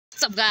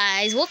What's up,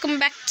 guys? Welcome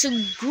back to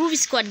Groovy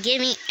Squad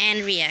Gaming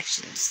and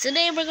Reactions.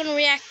 Today we're gonna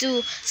react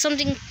to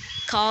something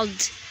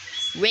called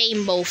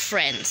Rainbow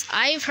Friends.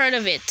 I've heard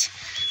of it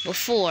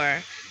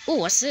before. Oh,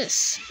 what's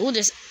this? Oh,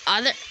 this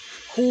other.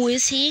 Who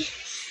is he?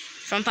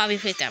 From Poppy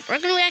Playtime. We're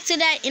gonna react to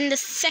that in the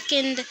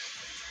second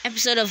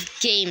episode of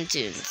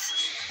Gametoons.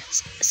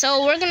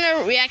 So we're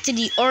gonna react to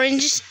the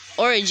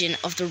origin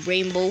of the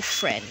Rainbow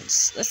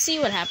Friends. Let's see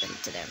what happened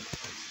to them.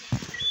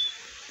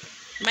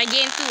 By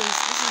Gametoons,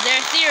 this is their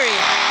theory.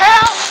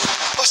 Help!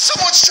 Oh,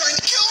 someone's trying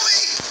to kill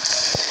me!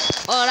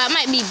 Oh, that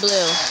might be Blue.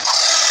 Oh,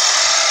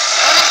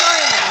 that's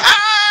orange.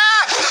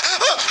 Ah!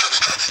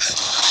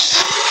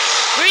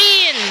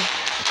 Green.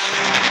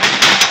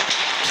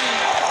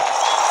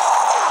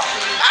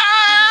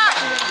 Ah!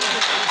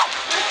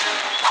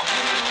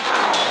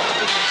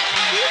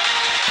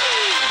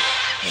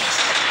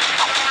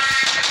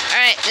 All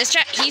right,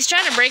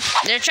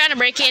 they're trying to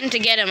break in to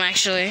get him.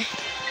 Actually,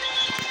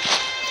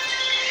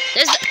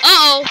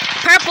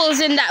 purple's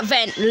in that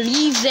vent.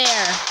 Leave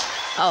there.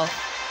 Oh.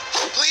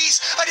 Please,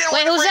 I didn't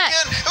Wait, want who's to break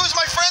that? in. It was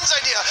my friend's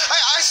idea.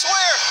 I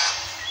swear.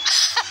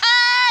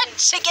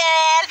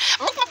 Chicken!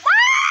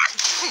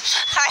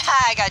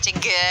 I got you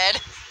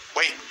good.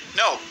 Wait,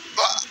 no.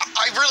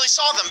 I really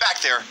saw them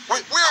back there. We're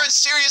in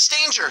serious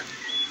danger.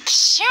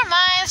 Your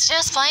mind's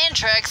just playing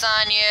tricks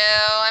on you.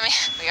 I mean,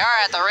 we are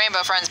at the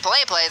Rainbow Friends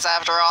play place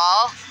after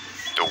all.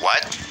 The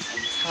what?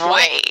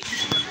 Wait.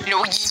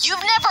 No,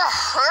 you've never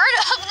heard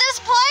of this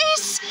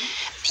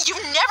place?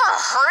 You've never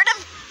heard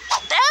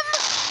of them?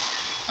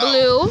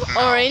 Blue,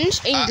 No. orange,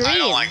 and green. I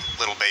don't like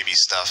little baby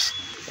stuff.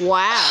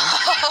 Wow.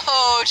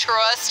 Oh,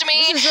 trust me,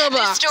 This is Roblox,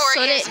 this story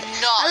so is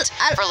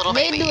not for little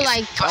they babies. do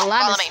like Come a on,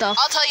 lot follow of me. stuff.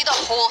 I'll tell you the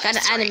whole Kind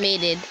of history.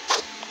 animated.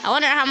 I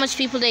wonder how much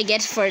people they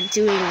get for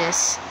doing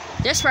this.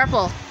 There's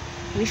Purple.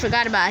 We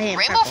forgot about him.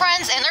 Rainbow Purple.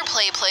 Friends and their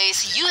play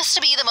place used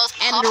to be the most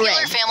And popular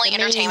Red, family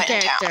the main entertainment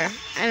in character. town.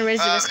 And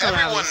Resident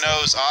Everyone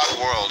knows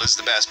Oddworld is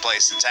the best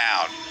place in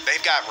town.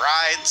 They've got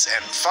rides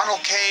and funnel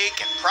cake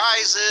and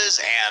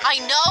prizes and... I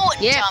know,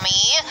 Yeah.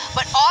 dummy,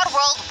 but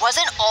Oddworld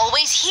wasn't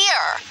always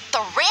here. The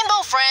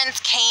Rainbow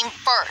Friends came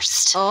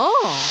first. Oh,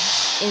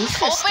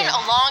 interesting. Opened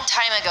a long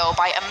time ago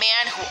by a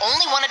man who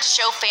only wanted to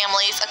show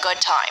families a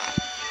good time.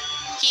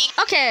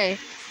 Okay,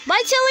 by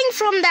telling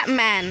from that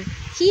man,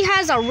 he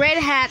has a red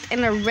hat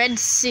and a red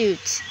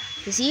suit.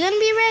 Is he gonna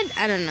be red?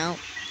 I don't know.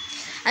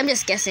 I'm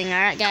just guessing,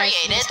 alright, guys?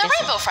 Created the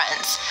Rainbow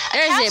Friends, a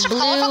There's cast it, of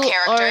colorful blue,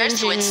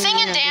 characters who would orange, sing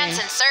and and dance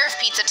green. and serve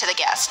pizza to the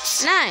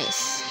guests.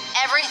 Nice.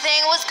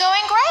 Everything was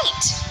going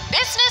great.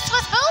 Business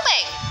was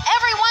booming.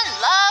 Everyone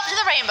loved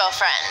the Rainbow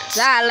Friends.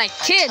 I like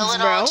kids, Until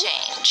it bro. all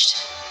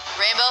changed.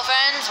 Rainbow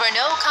Friends were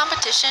no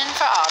competition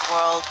for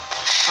Oddworld.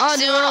 Oddworld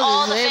Soon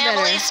all is the way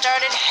families better.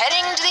 started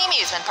heading to the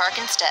amusement park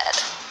instead.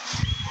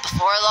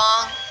 Before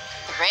long,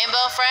 the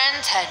Rainbow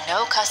Friends had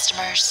no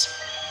customers.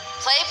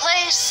 Play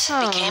Place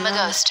became a no.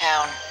 ghost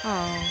town.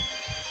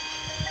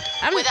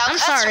 Oh. Without I'm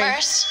sorry.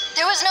 customers,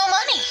 there was no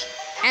money.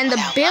 And the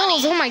Without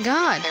bills, money, oh my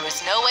god. there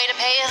was no way to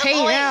pay the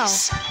Pay now.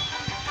 employees.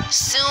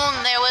 Soon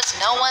there was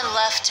no one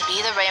left to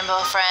be the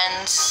Rainbow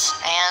Friends,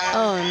 and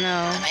Oh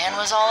no. the man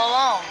was all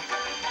alone.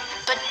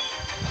 But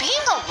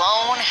being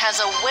alone has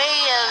a way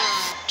of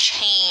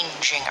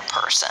changing a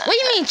person. What do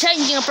you mean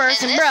changing a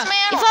person, And this bro?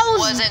 man If I was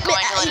wasn't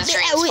going to let his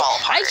dreams fall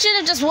apart. I should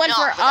have just went Not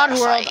for without a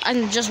Oddworld fight.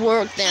 and just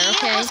worked there, He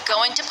okay? was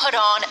going to put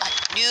on a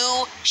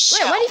new show.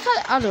 Wait, why do you call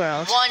it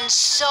Oddworld? One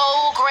so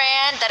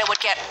grand that it would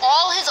get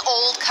all his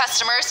old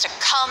customers to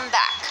come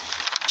back.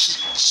 He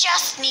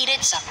just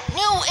needed some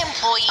new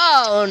employees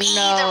Oh to be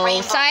the no,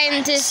 Rainbow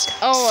scientists! Friends.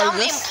 Oh, Some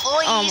this,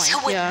 employees oh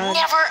who would my god!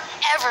 never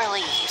ever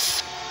leave.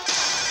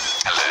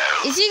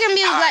 Hello. Is he gonna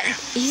be like?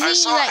 Is I he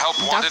saw a like help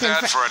wanted Dr.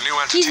 ad for a new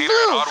He's entertainer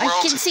blue. at I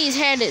Oddworld. can see his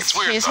hair. It's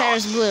weird His though. hair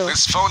is blue.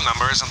 This phone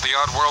number isn't the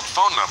Oddworld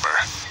phone number.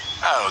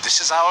 Oh,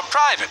 this is our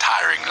private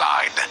hiring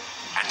line.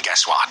 And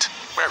guess what?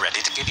 We're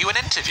ready to give you an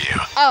interview.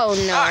 Oh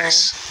no!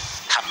 Nice.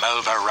 Come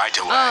over right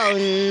away. Oh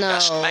no!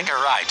 Just make a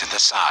right at the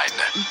sign.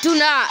 Do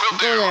not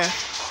Will go do. there.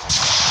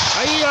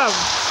 Hurry up!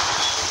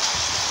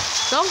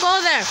 Don't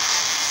go there.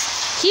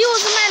 He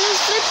was the man who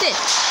flipped it,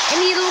 and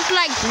he looked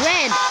like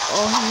red.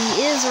 Oh,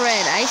 he is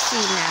red. I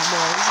see now,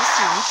 boys. I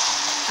see.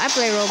 I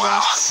play Wow,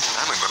 Roblox.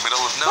 I'm in the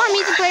middle of Want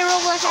me nowhere. to play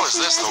Roblox? How is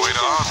actually, this the guys? way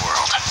to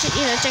Oddworld?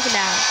 You know, check it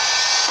out.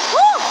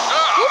 Woo!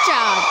 Good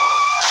job.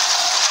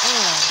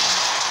 Oh.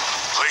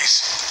 Please,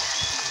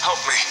 help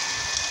me.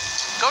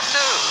 Good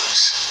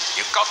news.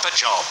 You got the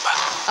job.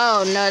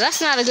 Oh no,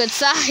 that's not a good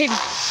sign.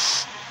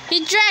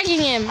 He's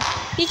dragging him.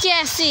 He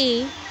can't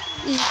see.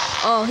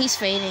 He's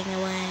fading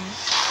away.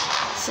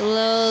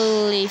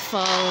 Slowly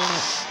falling.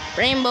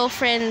 Rainbow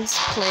Friends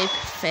play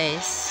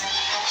face.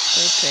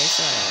 Play face,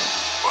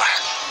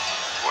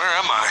 whatever. Where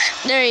am I?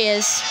 There he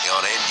is. You're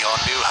in your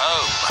new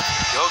home.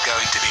 You're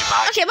going to be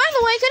my... Okay, by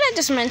the way, could I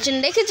just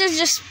mention, they could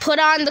just put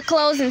on the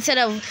clothes instead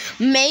of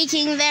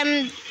making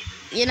them,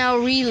 you know,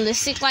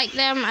 realistic like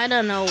them. I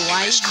don't know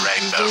why he's Newest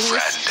Rainbow doing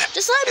Friend. this.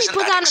 Just let me Isn't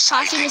put that on the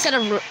costume exciting? instead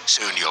of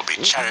Soon you'll be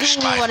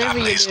cherished doing by whatever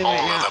you're families doing all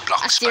right now. over A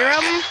Bloxburg.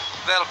 serum?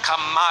 They'll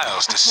come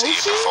miles to see you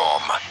potion?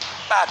 perform.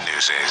 Bad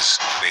news is,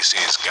 this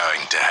is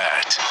going to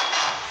hurt.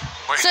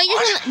 Wait, So you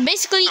what? can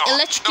basically No,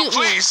 electrocute no,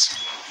 me. please.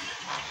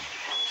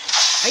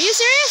 Are you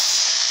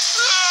serious?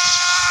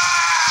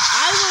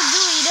 I will do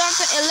it. You don't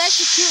have to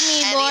electrocute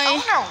me, And boy. the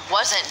owner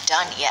wasn't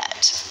done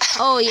yet.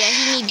 Oh yeah,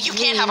 he needs. You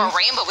can't have a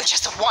rainbow with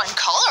just one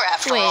color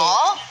after Wait.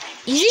 all.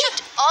 Is He he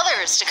took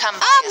others to come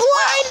by a as well,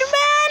 blind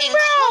man,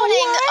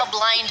 including bro? a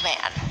blind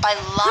man, by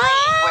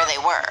lying where they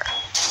were.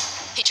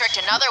 He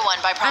tricked another one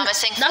by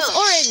promising That's food.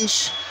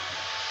 orange.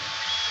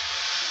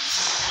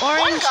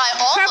 Orange. One guy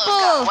almost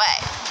purple. got away.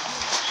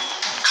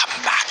 Come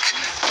back.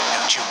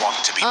 Don't you want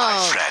to be my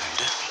Oh. friend?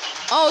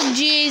 Oh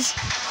jeez.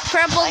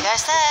 Purple. Like I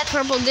said,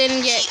 Purple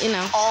didn't get. he You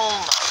know.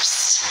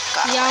 almost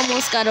got He away.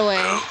 almost got away.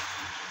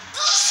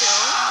 Soon,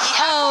 he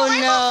had Oh four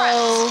rainbow no.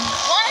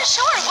 friends. One is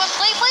short of what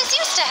Play Place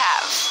used to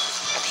have.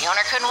 But the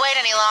owner couldn't wait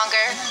any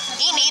longer.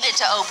 He needed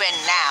to open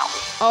now.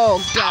 Oh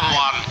Come god.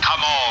 on,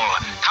 come all.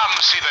 Come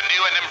see the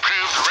new and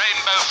improved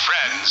Rainbow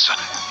Friends.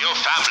 Your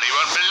family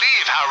won't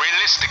believe how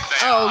realistic they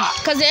Oh, are.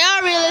 because they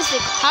are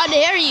realistic. How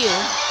dare you?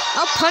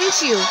 I'll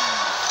punch you.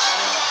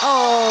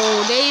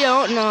 Oh, they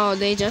don't know.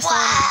 They just don't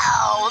know.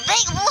 Wow,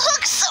 they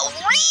look so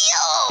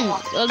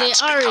real. Well, they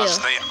That's are real. because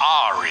they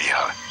are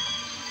real.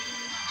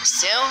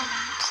 Soon,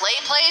 Play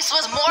Place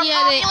was more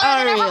Yeah, they popular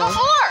than are ever real.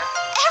 before.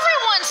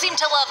 Everyone seemed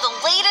to love the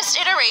latest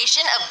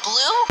iteration of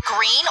blue,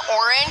 green,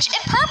 orange,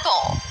 and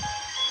purple.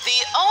 The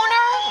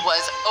owner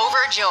was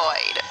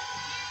overjoyed,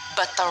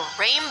 but the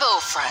Rainbow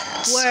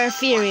Friends We're were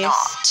furious.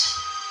 not.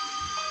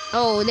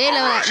 Oh, they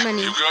love that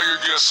money. You got your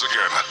guess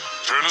again.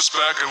 Turn us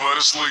back and let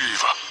us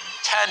leave.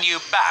 Turn you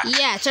back.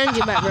 Yeah, turned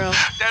you back, bro.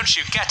 Don't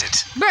you get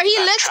it? Bro, he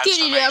That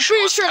electrocuted you. I'm transformation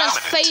pretty was sure that's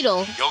permanent. fatal.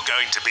 You're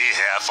going to be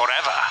here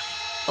forever.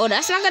 Oh,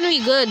 that's not gonna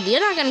be good. You're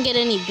not gonna get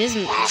any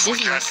business. Well, if we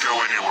can't go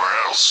anywhere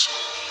else,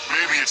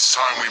 maybe it's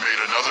time we made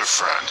another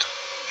friend.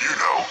 You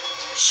know,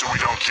 so we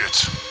don't get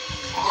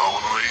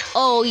lonely.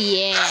 Oh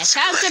yeah, That's a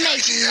time to great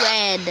make idea.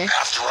 red.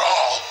 After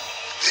all,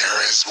 there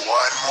is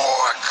one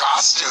more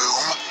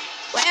costume.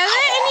 Wait, are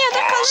there any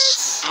other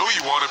colors? Don't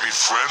you want to be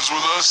friends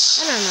with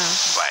us? I don't know.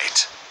 Wait,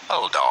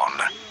 hold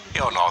on.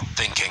 You're not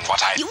thinking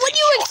what I What do think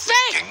you you're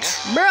thinking.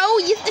 expect, bro?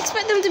 You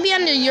expect them to be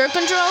under your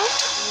control?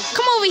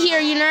 Come over here,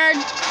 you nerd.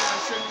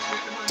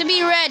 To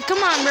be red,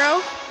 come on,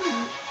 bro.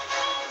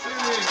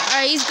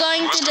 Alright, he's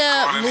going to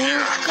the blue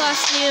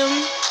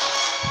costume.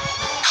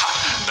 Ha,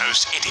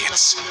 those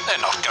idiots. They're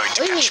not going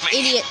to What do you catch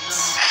mean, me.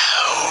 idiots?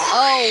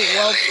 Oh,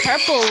 well,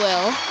 purple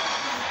will.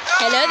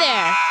 Hello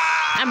there.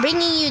 I'm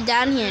bringing you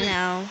down here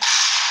now.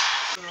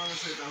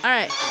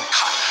 Alright,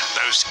 Ha,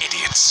 those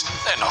idiots.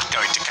 They're not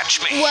going to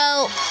catch me.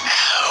 well,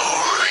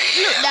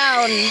 look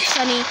down,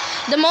 Sonny.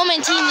 The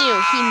moment he knew,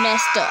 he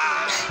messed up.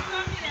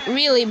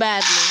 Really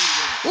badly.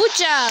 Good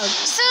job.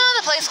 Soon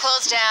the place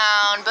closed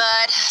down,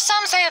 but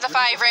some say the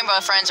 5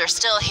 Rainbow Friends are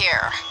still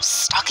here,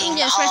 stalking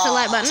the Just press the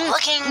like halls, button.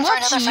 looking for What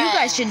another you friend.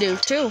 guys should do,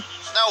 too.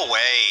 No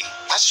way.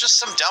 That's just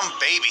some dumb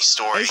baby Are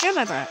story. you sure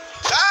about that?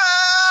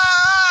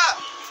 Ah!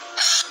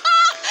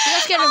 You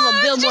got scared of a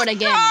billboard Just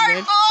again,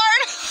 dude.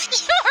 cardboard.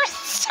 You're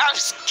so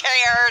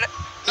scared.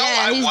 No,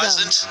 Yeah, I he's dumb.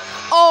 wasn't.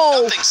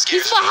 Oh, Nothing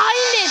scares he's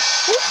behind it.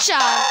 Good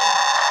job.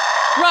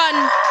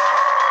 Run.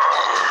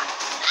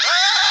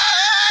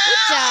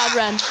 Good job,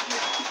 run.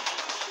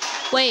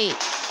 Wait.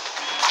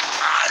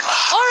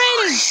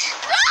 Orange.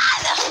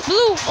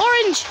 Blue,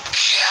 orange.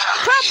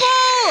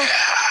 Purple.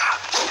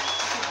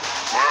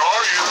 Where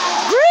are you?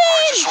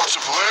 Green. Just want to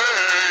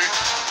play.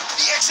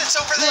 The exit's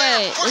over there.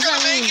 Wait, We're what's gonna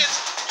that make mean? it.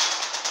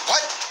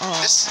 What? Oh.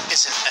 This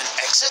isn't an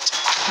exit?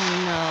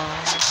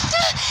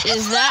 No.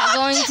 Is that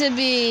going to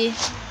be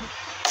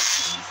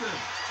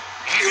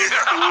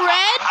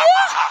red?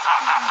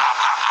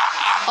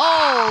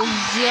 Oh,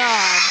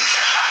 God.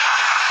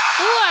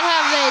 What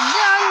have they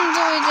done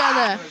to each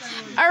other?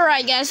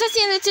 Alright, guys, that's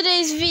the end of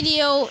today's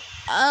video.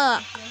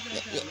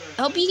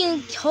 Hope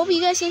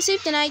you guys can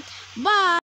sleep tonight. Bye.